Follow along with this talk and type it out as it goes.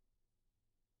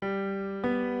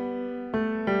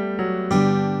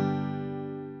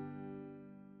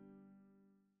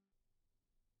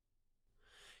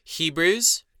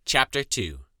Hebrews chapter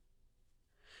 2.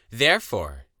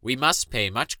 Therefore, we must pay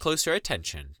much closer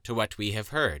attention to what we have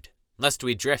heard, lest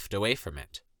we drift away from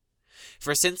it.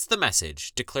 For since the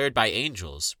message declared by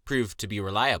angels proved to be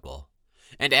reliable,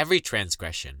 and every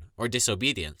transgression or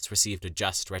disobedience received a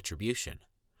just retribution,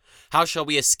 how shall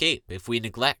we escape if we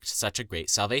neglect such a great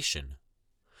salvation?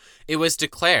 It was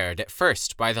declared at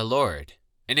first by the Lord,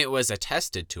 and it was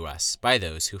attested to us by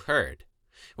those who heard,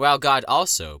 while God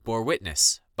also bore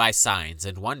witness by signs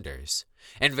and wonders,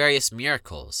 and various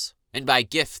miracles, and by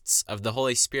gifts of the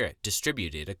Holy Spirit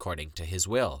distributed according to his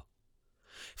will.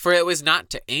 For it was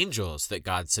not to angels that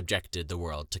God subjected the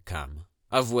world to come,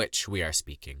 of which we are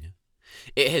speaking.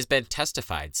 It has been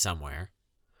testified somewhere,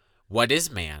 "What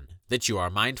is man, that you are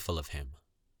mindful of him?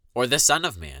 Or the Son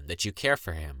of Man, that you care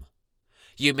for him?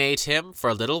 You made him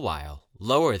for a little while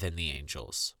lower than the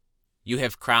angels. You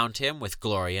have crowned him with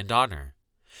glory and honor,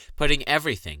 putting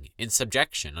everything in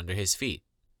subjection under his feet."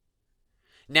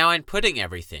 Now in putting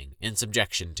everything in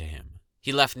subjection to him,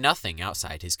 he left nothing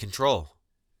outside his control.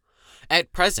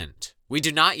 At present, we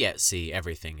do not yet see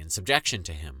everything in subjection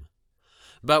to him,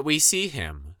 but we see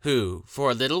him who, for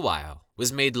a little while,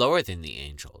 was made lower than the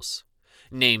angels,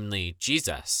 namely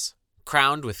Jesus,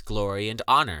 crowned with glory and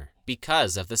honor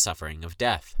because of the suffering of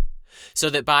death, so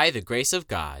that by the grace of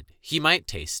God he might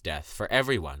taste death for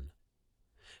everyone.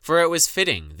 For it was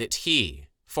fitting that he,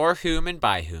 for whom and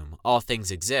by whom all things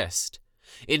exist,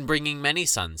 in bringing many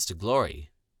sons to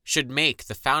glory, should make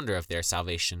the founder of their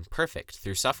salvation perfect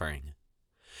through suffering.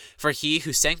 For he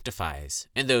who sanctifies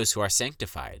and those who are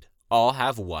sanctified all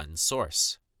have one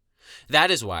source.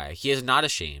 That is why he is not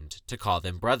ashamed to call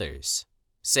them brothers,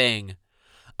 saying,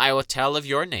 "I will tell of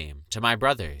your name to my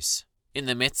brothers. In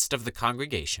the midst of the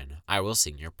congregation I will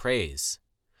sing your praise."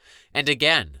 And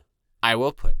again, "I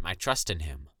will put my trust in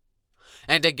him."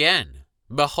 And again,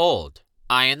 "Behold,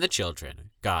 I and the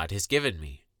children God has given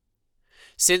me."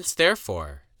 Since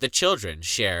therefore the children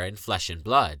share in flesh and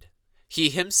blood,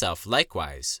 he himself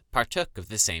likewise partook of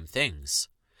the same things,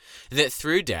 that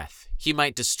through death he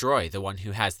might destroy the one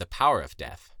who has the power of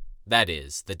death, that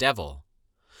is, the devil,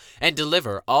 and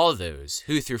deliver all those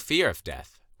who through fear of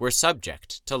death were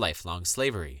subject to lifelong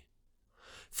slavery.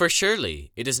 For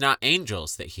surely it is not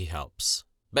angels that he helps,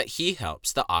 but he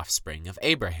helps the offspring of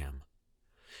Abraham.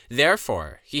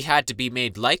 Therefore he had to be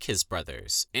made like his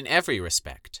brothers in every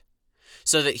respect,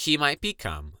 so that he might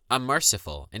become a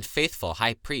merciful and faithful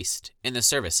high priest in the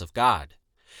service of God,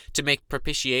 to make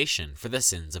propitiation for the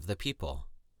sins of the people.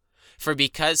 For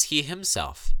because he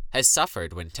himself has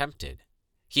suffered when tempted,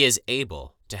 he is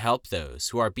able to help those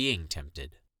who are being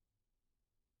tempted.